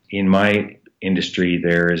in my industry,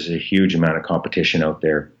 there is a huge amount of competition out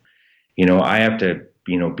there. I have to,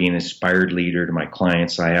 be an inspired leader to my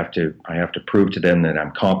clients. I have to prove to them that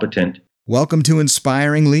I'm competent. Welcome to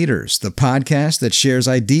Inspiring Leaders, the podcast that shares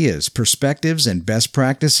ideas, perspectives, and best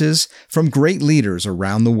practices from great leaders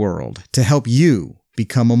around the world to help you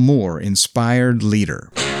become a more inspired leader.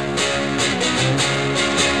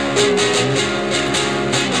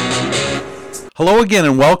 Hello again,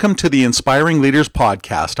 and welcome to the Inspiring Leaders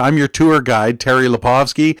podcast. I'm your tour guide, Terry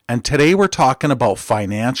Lipovski, and today we're talking about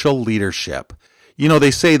financial leadership. They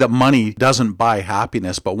say that money doesn't buy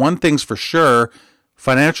happiness, but one thing's for sure,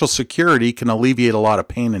 financial security can alleviate a lot of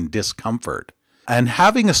pain and discomfort. And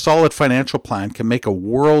having a solid financial plan can make a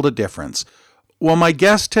world of difference. Well, my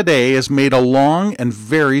guest today has made a long and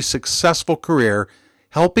very successful career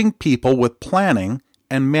helping people with planning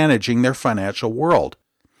and managing their financial world.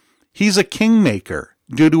 He's a kingmaker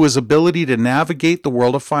due to his ability to navigate the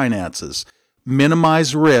world of finances,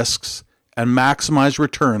 minimize risks, and maximize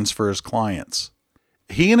returns for his clients.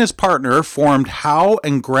 He and his partner formed Howe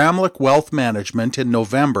and Gramlich Wealth Management in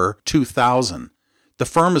November 2000. The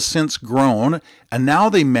firm has since grown, and now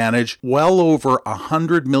they manage well over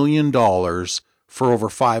 $100 million for over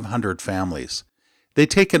 500 families. They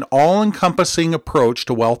take an all-encompassing approach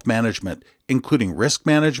to wealth management, including risk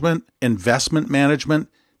management, investment management,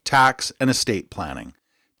 tax, and estate planning.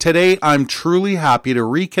 Today, I'm truly happy to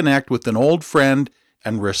reconnect with an old friend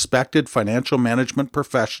and respected financial management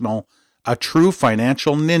professional, a true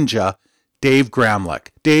financial ninja, Dave Gramlich.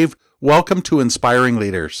 Dave, welcome to Inspiring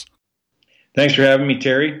Leaders. Thanks for having me,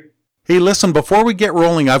 Terry. Hey, listen, before we get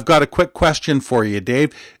rolling, I've got a quick question for you,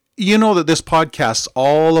 Dave. You know that this podcast's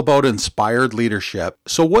all about inspired leadership.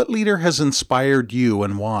 So what leader has inspired you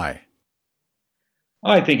and why?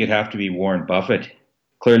 I think it'd have to be Warren Buffett.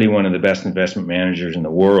 Clearly one of the best investment managers in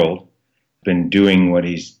the world. Been doing what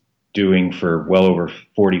he's doing for well over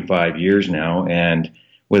 45 years now, and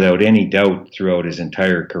without any doubt throughout his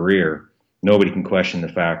entire career, nobody can question the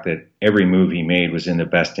fact that every move he made was in the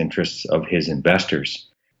best interests of his investors.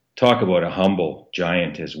 Talk about a humble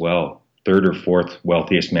giant as well, third or fourth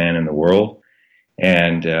wealthiest man in the world.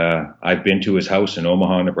 And I've been to his house in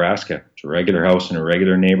Omaha, Nebraska. It's a regular house in a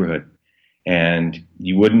regular neighborhood. And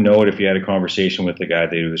you wouldn't know it if you had a conversation with the guy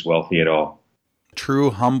that he was wealthy at all. True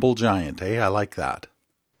humble giant, eh? I like that.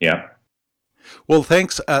 Yeah. Well,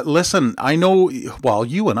 thanks. Listen, I know,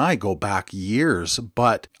 you and I go back years,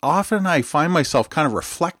 but often I find myself kind of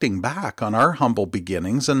reflecting back on our humble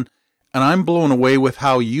beginnings, and I'm blown away with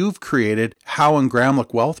how you've created Howe and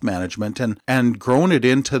Gramlich Wealth Management and grown it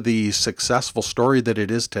into the successful story that it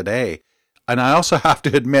is today. And I also have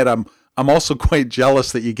to admit, I'm also quite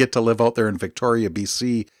jealous that you get to live out there in Victoria,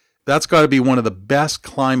 BC. That's got to be one of the best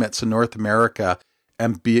climates in North America,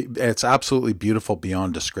 and it's absolutely beautiful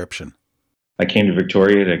beyond description. I came to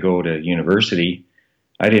Victoria to go to university.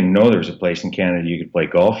 I didn't know there was a place in Canada you could play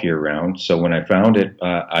golf year-round, so when I found it,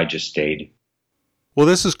 I just stayed. Well,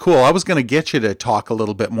 this is cool. I was going to get you to talk a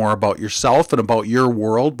little bit more about yourself and about your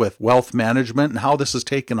world with wealth management and how this has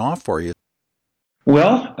taken off for you.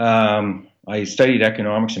 Well, I studied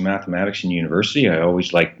economics and mathematics in university. I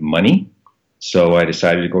always liked money, so I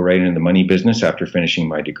decided to go right into the money business after finishing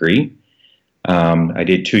my degree. I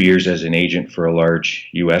did 2 years as an agent for a large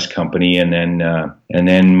U.S. company, and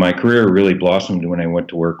then my career really blossomed when I went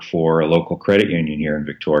to work for a local credit union here in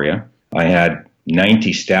Victoria. I had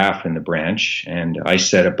 90 staff in the branch, and I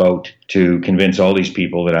set about to convince all these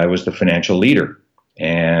people that I was the financial leader.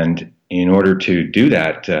 And in order to do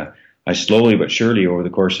that, I slowly but surely, over the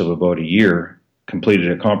course of about a year,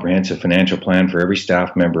 completed a comprehensive financial plan for every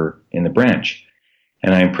staff member in the branch.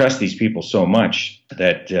 And I impressed these people so much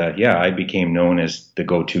that, I became known as the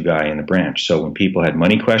go-to guy in the branch. So when people had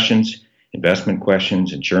money questions, investment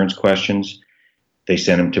questions, insurance questions, they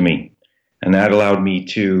sent them to me. And that allowed me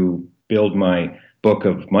to build my book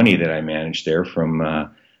of money that I managed there from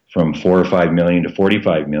 4 or 5 million to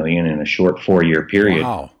 45 million in a short 4-year period.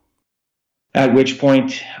 Wow. At which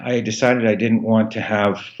point I decided I didn't want to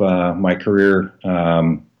have my career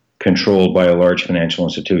controlled by a large financial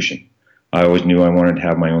institution. I always knew I wanted to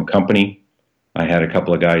have my own company. I had a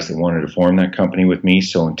couple of guys that wanted to form that company with me.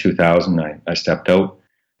 So in 2000, I stepped out,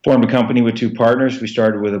 formed a company with 2 partners. We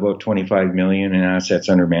started with about 25 million in assets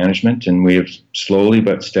under management, and we have slowly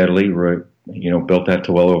but steadily, built that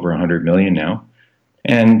to well over 100 million now.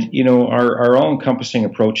 And, our all-encompassing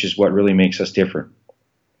approach is what really makes us different.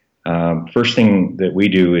 First thing that we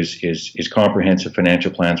do is comprehensive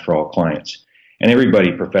financial plans for all clients. And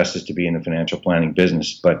everybody professes to be in the financial planning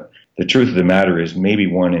business, but the truth of the matter is maybe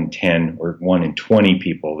 1 in 10 or 1 in 20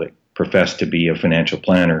 people that profess to be a financial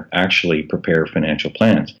planner actually prepare financial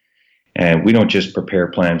plans. And we don't just prepare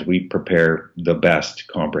plans, we prepare the best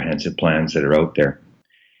comprehensive plans that are out there.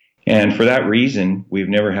 And for that reason, we've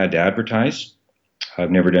never had to advertise. I've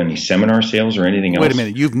never done any seminar sales or anything else. Wait a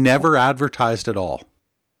minute, you've never advertised at all?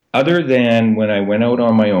 Other than when I went out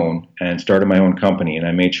on my own and started my own company, and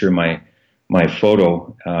I made sure my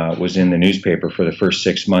photo was in the newspaper for the first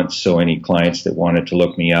 6 months, so any clients that wanted to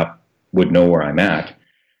look me up would know where I'm at.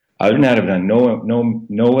 Other than that, I've done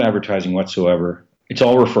no advertising whatsoever. It's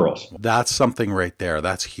all referrals. That's something right there.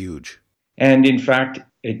 That's huge. And in fact,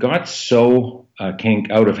 it got so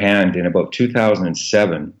out of hand in about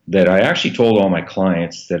 2007 that I actually told all my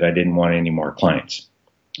clients that I didn't want any more clients.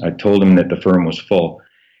 I told them that the firm was full.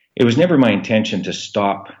 It was never my intention to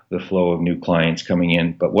stop the flow of new clients coming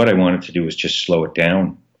in, but what I wanted to do was just slow it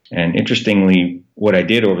down. And interestingly, what I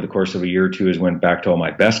did over the course of a year or two is went back to all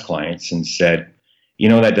my best clients and said,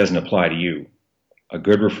 that doesn't apply to you. A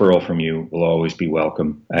good referral from you will always be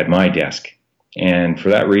welcome at my desk. And for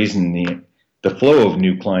that reason, the flow of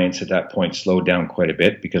new clients at that point slowed down quite a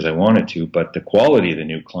bit because I wanted to, but the quality of the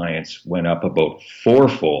new clients went up about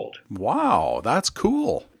fourfold. Wow, that's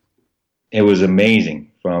cool. It was amazing.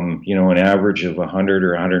 From, an average of $100,000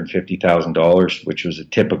 or $150,000, which was a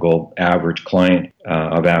typical average client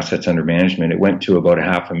of assets under management, it went to about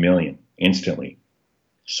 $500,000 instantly.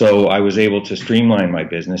 So I was able to streamline my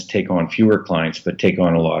business, take on fewer clients, but take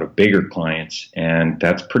on a lot of bigger clients. And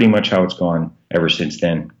that's pretty much how it's gone ever since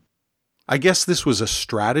then. I guess this was a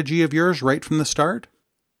strategy of yours right from the start?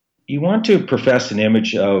 You want to profess an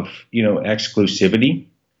image of, exclusivity.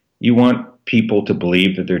 You want people to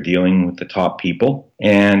believe that they're dealing with the top people.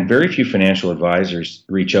 And very few financial advisors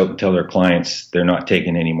reach out and tell their clients they're not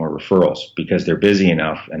taking any more referrals because they're busy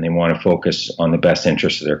enough and they want to focus on the best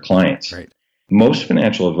interests of their clients. Right. Most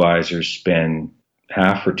financial advisors spend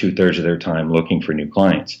half or 2/3 of their time looking for new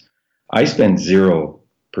clients. I spend 0%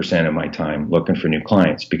 of my time looking for new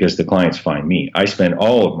clients because the clients find me. I spend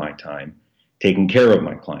all of my time taking care of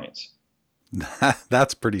my clients.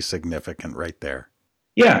 That's pretty significant right there.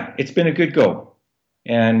 Yeah, it's been a good go.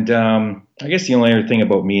 And I guess the only other thing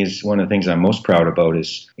about me is one of the things I'm most proud about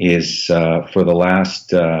is for the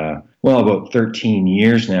last, about 13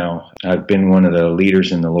 years now, I've been one of the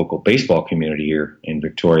leaders in the local baseball community here in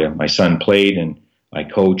Victoria. My son played and I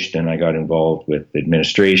coached and I got involved with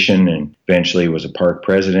administration and eventually was a park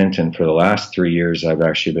president. And for the last 3 years, I've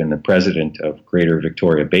actually been the president of Greater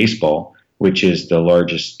Victoria Baseball, which is the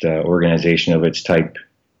largest organization of its type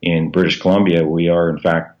in British Columbia. We are, in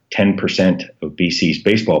fact, 10% of BC's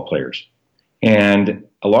baseball players. And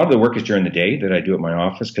a lot of the work is during the day that I do at my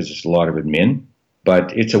office because it's a lot of admin,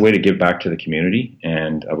 but it's a way to give back to the community.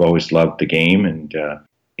 And I've always loved the game. And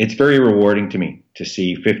it's very rewarding to me to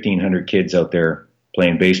see 1,500 kids out there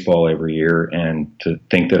playing baseball every year and to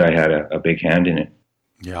think that I had a big hand in it.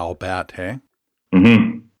 Yeah, I'll bet, hey?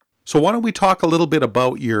 Mm-hmm. So why don't we talk a little bit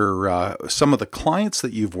about your some of the clients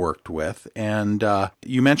that you've worked with, and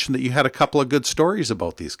you mentioned that you had a couple of good stories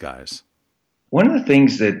about these guys. One of the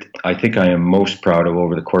things that I think I am most proud of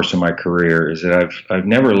over the course of my career is that I've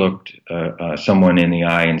never looked someone in the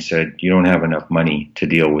eye and said, "You don't have enough money to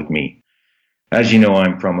deal with me." As you know,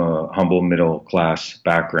 I'm from a humble middle class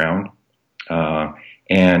background,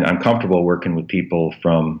 and I'm comfortable working with people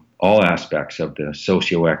from all aspects of the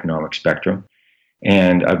socioeconomic spectrum.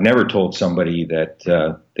 And I've never told somebody that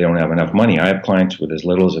they don't have enough money. I have clients with as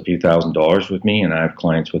little as a few $1,000s with me, and I have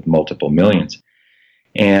clients with multiple millions.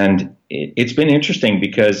 And it's been interesting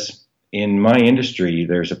because in my industry,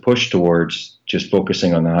 there's a push towards just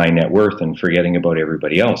focusing on the high net worth and forgetting about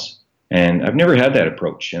everybody else. And I've never had that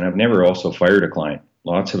approach, and I've never also fired a client.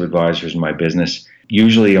 Lots of advisors in my business,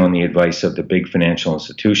 usually on the advice of the big financial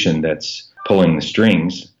institution that's pulling the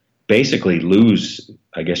strings, basically lose,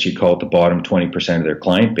 I guess you'd call it the bottom 20% of their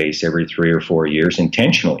client base every 3 or 4 years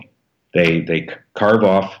intentionally. They carve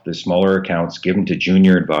off the smaller accounts, give them to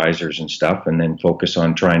junior advisors and stuff, and then focus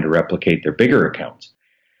on trying to replicate their bigger accounts.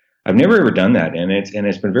 I've never ever done that, and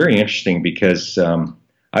it's been very interesting because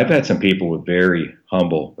I've had some people with very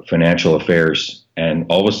humble financial affairs and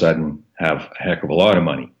all of a sudden have a heck of a lot of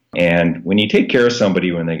money. And when you take care of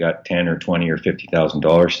somebody when they got $10 or $20 or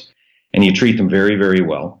 $50,000, and you treat them very, very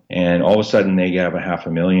well, and all of a sudden they have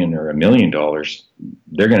 $500,000 or $1 million,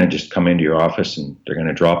 they're going to just come into your office and they're going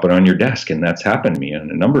to drop it on your desk. And that's happened to me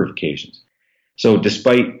on a number of occasions. So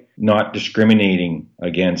despite not discriminating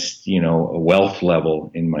against, a wealth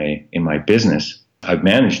level in my business, I've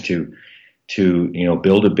managed to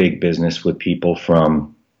build a big business with people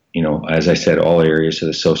from, as I said, all areas of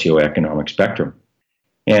the socioeconomic spectrum.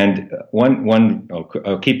 And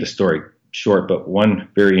I'll keep the story short, but one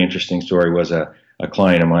very interesting story was a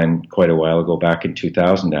client of mine quite a while ago, back in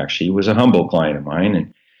 2000 actually. Was a humble client of mine,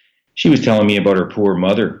 and she was telling me about her poor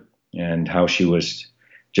mother and how she was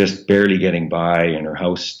just barely getting by, and her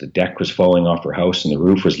house, the deck was falling off her house and the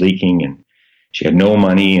roof was leaking, and she had no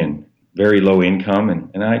money and very low income.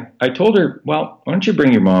 And I told her, well, why don't you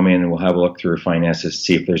bring your mom in and we'll have a look through her finances,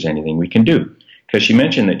 see if there's anything we can do. Because she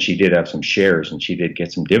mentioned that she did have some shares and she did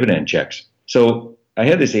get some dividend checks. So I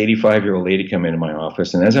had this 85-year-old lady come into my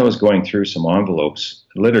office, and as I was going through some envelopes,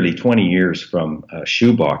 literally 20 years from a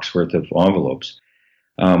shoebox worth of envelopes,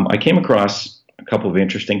 I came across a couple of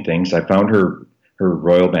interesting things. I found her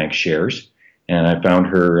Royal Bank shares, and I found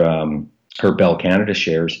her Bell Canada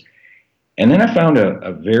shares. And then I found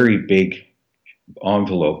a very big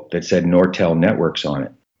envelope that said Nortel Networks on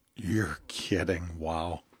it. You're kidding.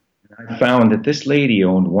 Wow. I found that this lady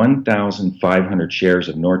owned 1,500 shares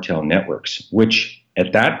of Nortel Networks, which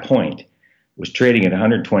at that point was trading at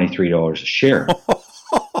 $123 a share.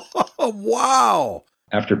 Wow.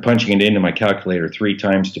 After punching it into my calculator 3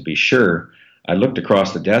 times to be sure, I looked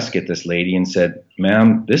across the desk at this lady and said,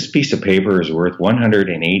 "Ma'am, this piece of paper is worth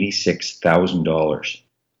 $186,000.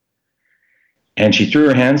 And she threw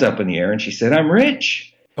her hands up in the air and she said, "I'm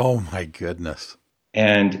rich." Oh my goodness.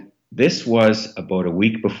 And this was about a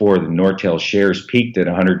week before the Nortel shares peaked at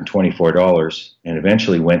 $124 and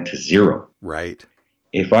eventually went to zero. Right.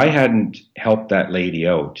 If I hadn't helped that lady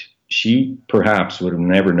out, she perhaps would have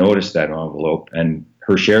never noticed that envelope and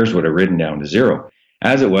her shares would have ridden down to zero.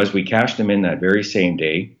 As it was, we cashed them in that very same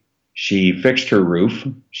day. She fixed her roof.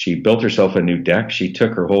 She built herself a new deck. She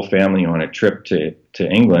took her whole family on a trip to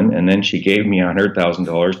England, and then she gave me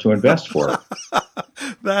 $100,000 to invest for her.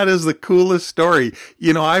 That is the coolest story.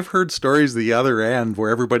 You know, I've heard stories the other end where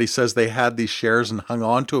everybody says they had these shares and hung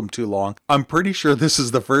on to them too long. I'm pretty sure this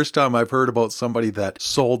is the first time I've heard about somebody that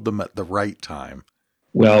sold them at the right time.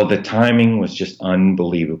 Well, the timing was just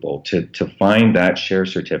unbelievable to find that share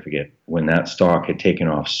certificate when that stock had taken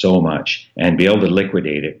off so much and be able to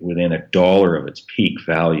liquidate it within $1 of its peak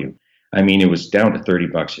value. I mean, it was down to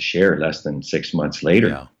 $30 a share less than 6 months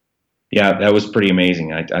later. Yeah, that was pretty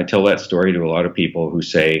amazing. I tell that story to a lot of people who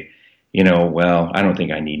say, well, I don't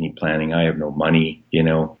think I need any planning. I have no money.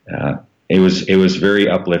 It was very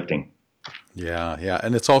uplifting. Yeah.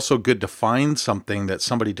 And it's also good to find something that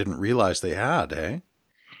somebody didn't realize they had, eh?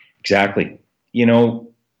 Exactly.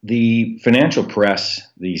 The financial press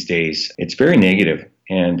these days, it's very negative.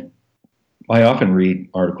 And I often read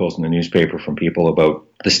articles in the newspaper from people about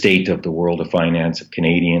the state of the world of finance of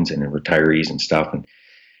Canadians and retirees and stuff. And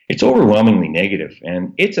it's overwhelmingly negative.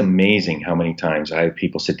 And it's amazing how many times I have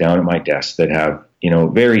people sit down at my desk that have,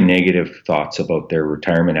 very negative thoughts about their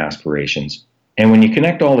retirement aspirations. And when you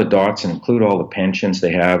connect all the dots and include all the pensions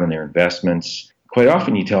they have and their investments, quite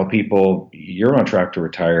often you tell people you're on track to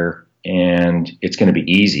retire and it's going to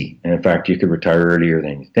be easy. And in fact, you could retire earlier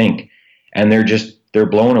than you think. And they're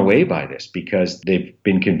blown away by this because they've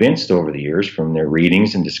been convinced over the years from their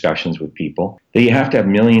readings and discussions with people that you have to have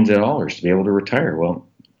millions of dollars to be able to retire. Well,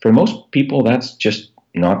 for most people, that's just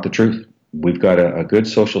not the truth. We've got a good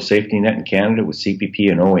social safety net in Canada with CPP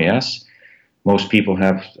and OAS. Most people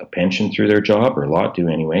have a pension through their job, or a lot do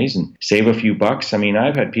anyways, and save a few bucks. I mean,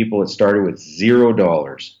 I've had people that started with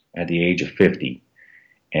 $0 at the age of 50,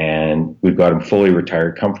 and we've got them fully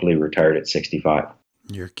retired, comfortably retired at 65.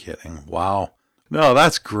 You're kidding. Wow. No,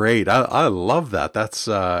 that's great. I love that. That's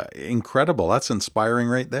incredible. That's inspiring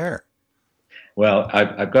right there. Well,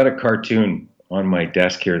 I've got a cartoon on my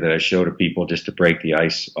desk here that I show to people just to break the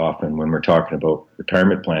ice often when we're talking about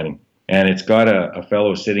retirement planning. And it's got a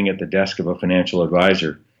fellow sitting at the desk of a financial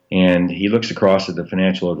advisor. And he looks across at the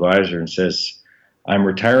financial advisor and says, "I'm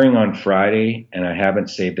retiring on Friday and I haven't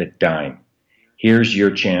saved a dime. Here's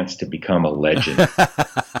your chance to become a legend."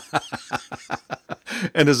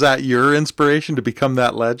 And is that your inspiration to become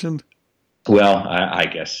that legend? Well, I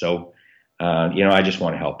guess so. I just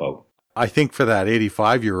want to help out. I think for that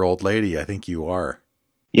 85-year-old lady, I think you are.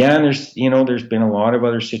 Yeah, and there's been a lot of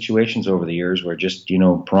other situations over the years where just,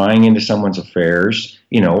 prying into someone's affairs,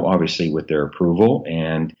 obviously with their approval,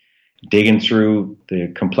 and digging through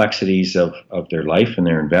the complexities of their life and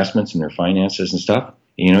their investments and their finances and stuff.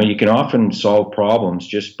 You can often solve problems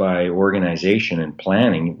just by organization and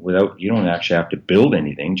planning you don't actually have to build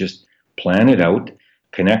anything, just plan it out,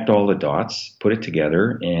 connect all the dots, put it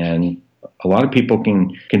together, and a lot of people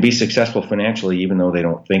can be successful financially even though they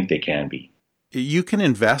don't think they can be. You can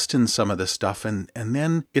invest in some of this stuff and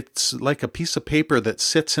then it's like a piece of paper that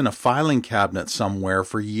sits in a filing cabinet somewhere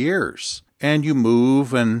for years. And you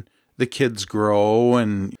move and the kids grow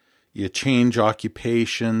and you change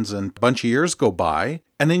occupations and a bunch of years go by,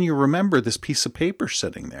 and then you remember this piece of paper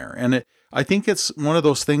sitting there. And I think it's one of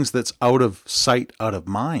those things that's out of sight, out of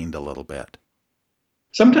mind a little bit.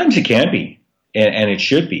 Sometimes it can be, and it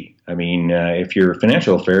should be. I mean, if your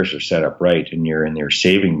financial affairs are set up right and you're in their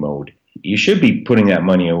saving mode, you should be putting that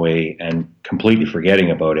money away and completely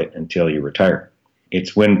forgetting about it until you retire.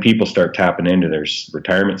 It's when people start tapping into their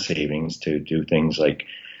retirement savings to do things like,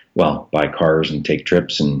 well, buy cars and take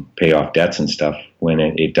trips and pay off debts and stuff when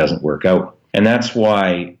it doesn't work out. And that's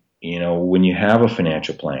why, when you have a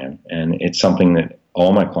financial plan, and it's something that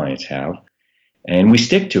all my clients have, and we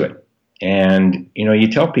stick to it. And,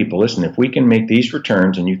 you tell people, listen, if we can make these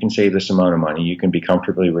returns and you can save this amount of money, you can be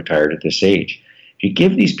comfortably retired at this age. If you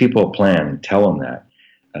give these people a plan and tell them that,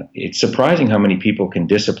 it's surprising how many people can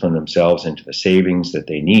discipline themselves into the savings that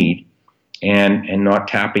they need and not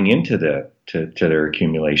tapping into to their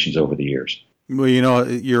accumulations over the years. Well,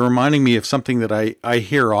 you're reminding me of something that I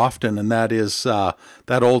hear often, and that is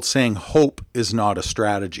that old saying, hope is not a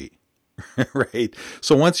strategy. Right.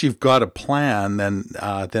 So once you've got a plan, then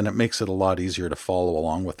it makes it a lot easier to follow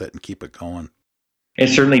along with it and keep it going. It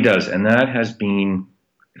certainly does. And that has been,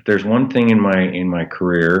 if there's one thing in my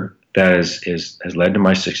career that has led to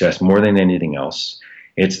my success more than anything else,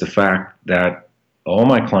 it's the fact that all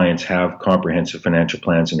my clients have comprehensive financial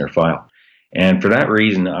plans in their file. And for that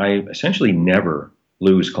reason, I essentially never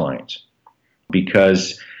lose clients,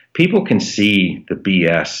 because people can see the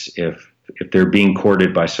BS if they're being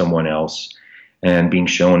courted by someone else and being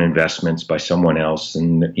shown investments by someone else,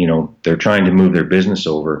 and they're trying to move their business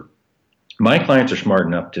over. My clients are smart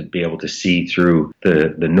enough to be able to see through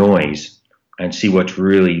the noise and see what's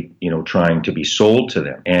really trying to be sold to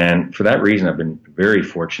them. And for that reason, I've been very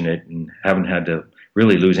fortunate and haven't had to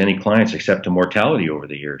really lose any clients except to mortality over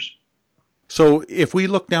the years. So if we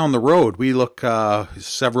look down the road, we look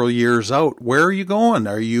several years out, where are you going?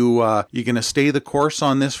 Are you going to stay the course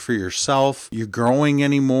on this for yourself? Are you growing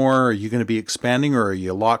anymore? Are you going to be expanding, or are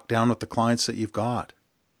you locked down with the clients that you've got?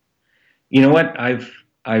 You know what?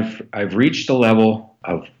 I've reached a level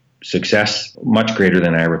of success much greater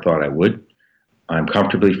than I ever thought I would. I'm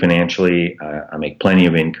comfortably financially. I make plenty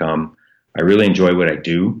of income. I really enjoy what I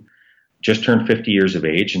do. Just turned 50 years of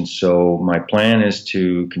age, and so my plan is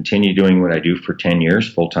to continue doing what I do for 10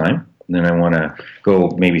 years full time. And then I want to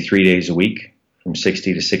go maybe 3 days a week from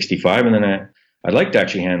 60 to 65, and then I'd like to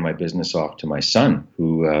actually hand my business off to my son,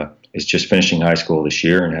 who is just finishing high school this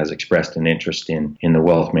year and has expressed an interest in the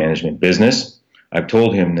wealth management business. I've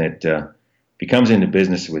told him that if he comes into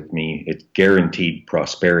business with me, it's guaranteed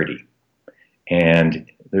prosperity.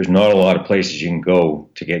 And there's not a lot of places you can go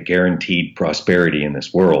to get guaranteed prosperity in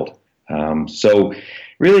this world. So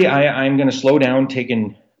really, I'm going to slow down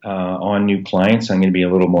taking on new clients. I'm going to be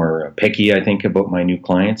a little more picky, I think, about my new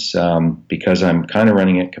clients because I'm kind of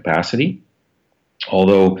running at capacity.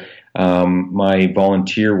 Although my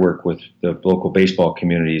volunteer work with the local baseball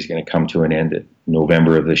community is going to come to an end in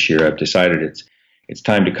November of this year. I've decided it's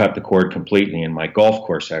time to cut the cord completely, and my golf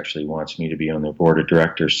course actually wants me to be on their board of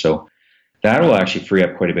directors. So that will actually free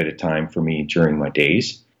up quite a bit of time for me during my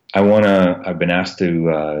days. I've been asked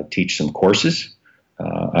to teach some courses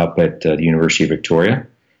up at the University of Victoria,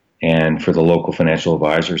 and for the local Financial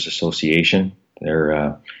Advisors Association.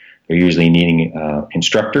 They're usually needing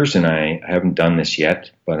instructors, and I haven't done this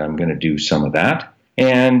yet, but I'm going to do some of that,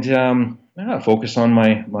 and focus on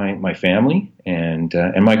my family and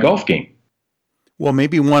my golf game. Well,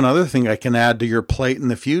 maybe one other thing I can add to your plate in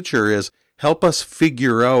the future is help us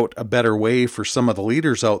figure out a better way for some of the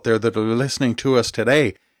leaders out there that are listening to us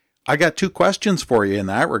today. I got 2 questions for you in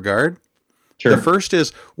that regard. Sure. The first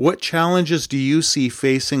is, what challenges do you see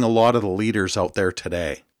facing a lot of the leaders out there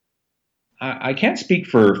today? I can't speak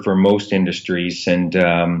for most industries, and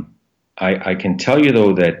I can tell you,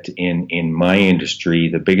 though, that in my industry,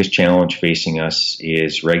 the biggest challenge facing us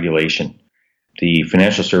is regulation. The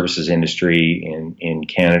financial services industry in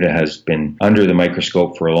Canada has been under the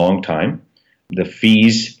microscope for a long time. The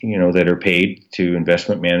fees, that are paid to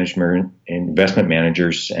investment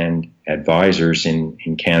managers and advisors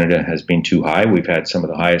in Canada has been too high. We've had some of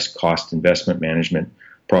the highest cost investment management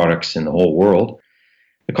products in the whole world.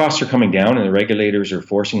 The costs are coming down, and the regulators are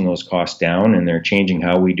forcing those costs down, and they're changing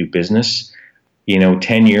how we do business.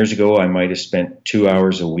 10 years ago, I might have spent 2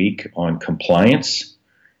 hours a week on compliance,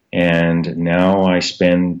 and now I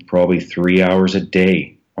spend probably 3 hours a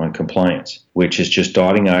day on compliance, which is just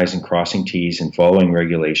dotting I's and crossing T's and following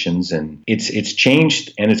regulations. And it's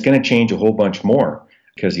changed, and it's going to change a whole bunch more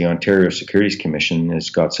because the Ontario Securities Commission has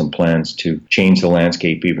got some plans to change the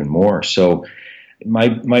landscape even more. So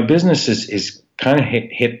my business is kind of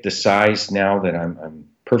hit the size now that I'm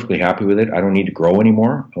perfectly happy with it. I don't need to grow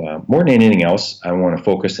anymore. More than anything else, I want to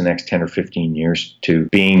focus the next 10 or 15 years to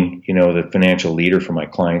being, the financial leader for my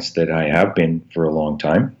clients that I have been for a long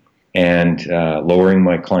time, and lowering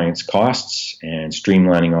my clients' costs and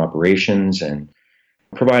streamlining operations and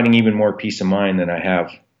providing even more peace of mind than I have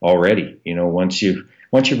already. Once you've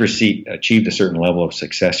achieved a certain level of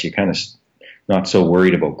success, you're kind of not so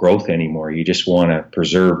worried about growth anymore. You just want to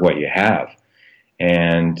preserve what you have.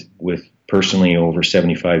 And with personally over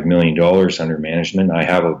 $75 million under management, I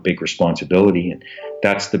have a big responsibility, and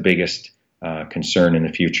that's the biggest concern in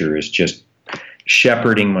the future, is just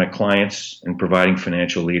shepherding my clients and providing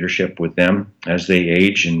financial leadership with them as they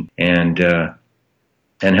age, and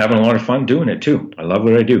having a lot of fun doing it too. I love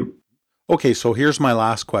what I do. Okay, so here's my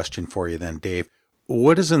last question for you then, Dave.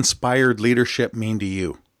 What does inspired leadership mean to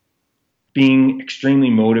you? Being extremely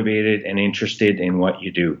motivated and interested in what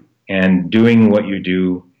you do, and doing what you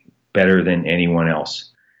do better than anyone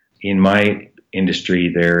else. In my industry,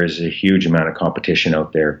 there is a huge amount of competition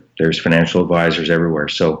out there. There's financial advisors everywhere.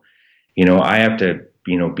 So, I have to,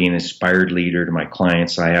 be an inspired leader to my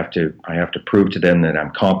clients. I have to prove to them that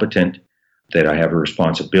I'm competent, that I have a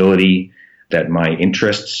responsibility, that my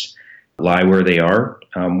interests lie where they are.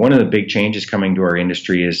 One of the big changes coming to our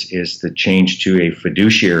industry is the change to a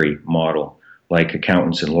fiduciary model, like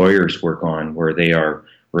accountants and lawyers work on, where they are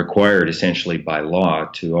required essentially by law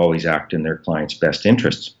to always act in their clients' best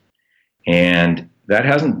interests. And that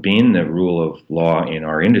hasn't been the rule of law in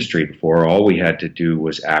our industry before. All we had to do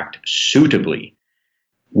was act suitably.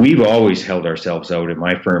 We've always held ourselves out at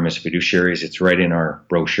my firm as fiduciaries. It's right in our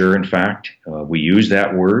brochure, in fact. We use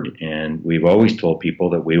that word, and we've always told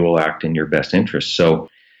people that we will act in your best interests. So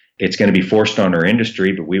it's going to be forced on our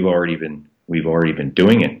industry, but we've already been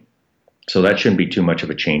doing it. So that shouldn't be too much of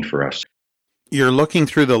a change for us. You're looking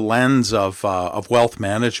through the lens of wealth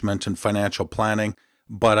management and financial planning,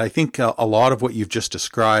 but I think a lot of what you've just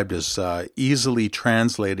described is easily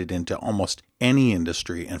translated into almost any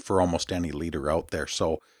industry and for almost any leader out there.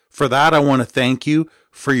 So for that, I want to thank you.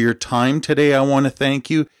 For your time today, I want to thank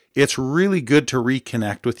you. It's really good to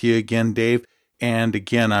reconnect with you again, Dave. And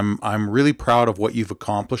again, I'm really proud of what you've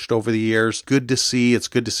accomplished over the years. Good to see. It's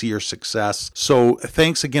good to see your success. So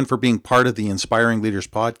thanks again for being part of the Inspiring Leaders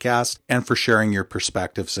podcast and for sharing your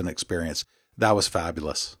perspectives and experience. That was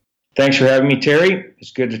fabulous. Thanks for having me, Terry.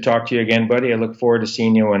 It's good to talk to you again, buddy. I look forward to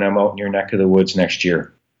seeing you when I'm out in your neck of the woods next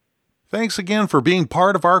year. Thanks again for being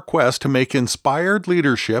part of our quest to make inspired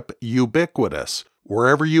leadership ubiquitous.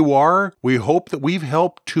 Wherever you are, we hope that we've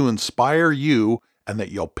helped to inspire you and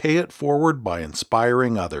that you'll pay it forward by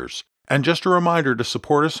inspiring others. And just a reminder to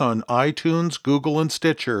support us on iTunes, Google, and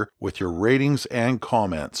Stitcher with your ratings and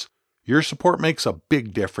comments. Your support makes a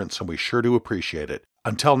big difference, and we sure do appreciate it.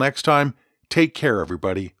 Until next time, take care,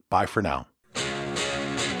 everybody. Bye for now.